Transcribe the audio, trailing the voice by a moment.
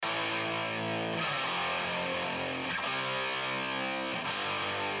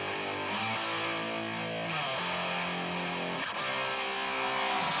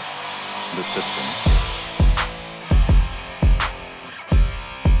the system.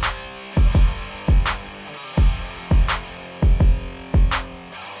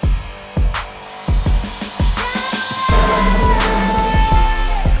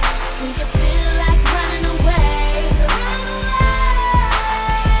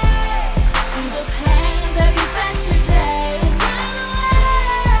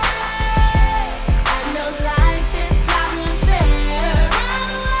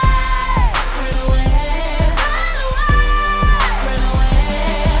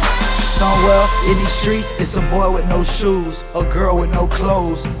 Somewhere in these streets, it's a boy with no shoes, a girl with no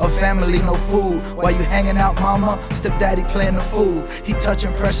clothes, a family, no food. While you hanging out, mama, stepdaddy playing the fool. He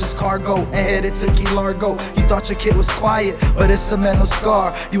touching precious cargo and headed to Key Largo. You thought your kid was quiet, but it's a mental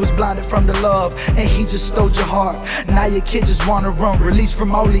scar. You was blinded from the love, and he just stole your heart. Now your kid just wanna run, released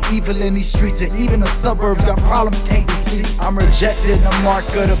from all the evil in these streets. And even the suburbs got problems, can't be ceased. I'm rejected, the mark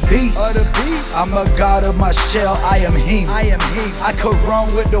of the beast. I'm a god of my shell, I am him. I could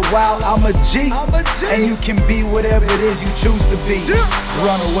run with the wild, I'm a G. And you can be whatever it is you choose to be.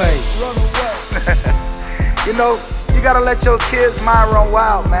 Run away. You know, you gotta let your kids' mind run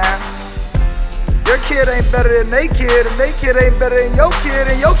wild, man. Your kid ain't better than they kid, and they kid ain't better than your kid,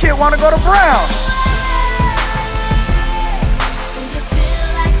 and your kid wanna go to Brown.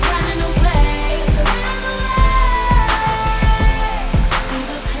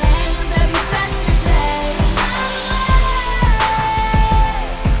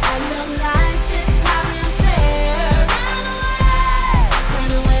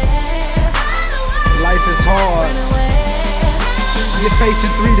 You're facing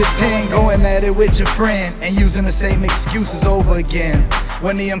 3 to 10, going at it with your friend, and using the same excuses over again.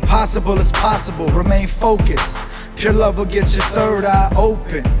 When the impossible is possible, remain focused. Pure love will get your third eye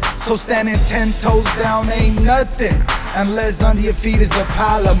open. So standing 10 toes down ain't nothing, unless under your feet is a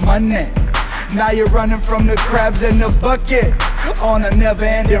pile of money. Now you're running from the crabs in the bucket. On a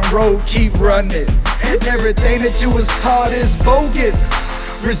never-ending road, keep running. Everything that you was taught is bogus.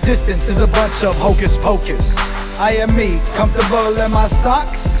 Resistance is a bunch of hocus pocus. I am me, comfortable in my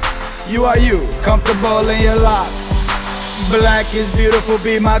socks. You are you, comfortable in your locks. Black is beautiful,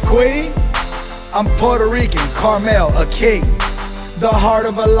 be my queen. I'm Puerto Rican, Carmel, a king. The heart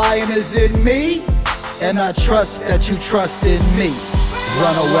of a lion is in me, and I trust that you trust in me.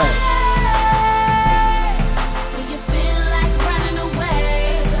 Run away.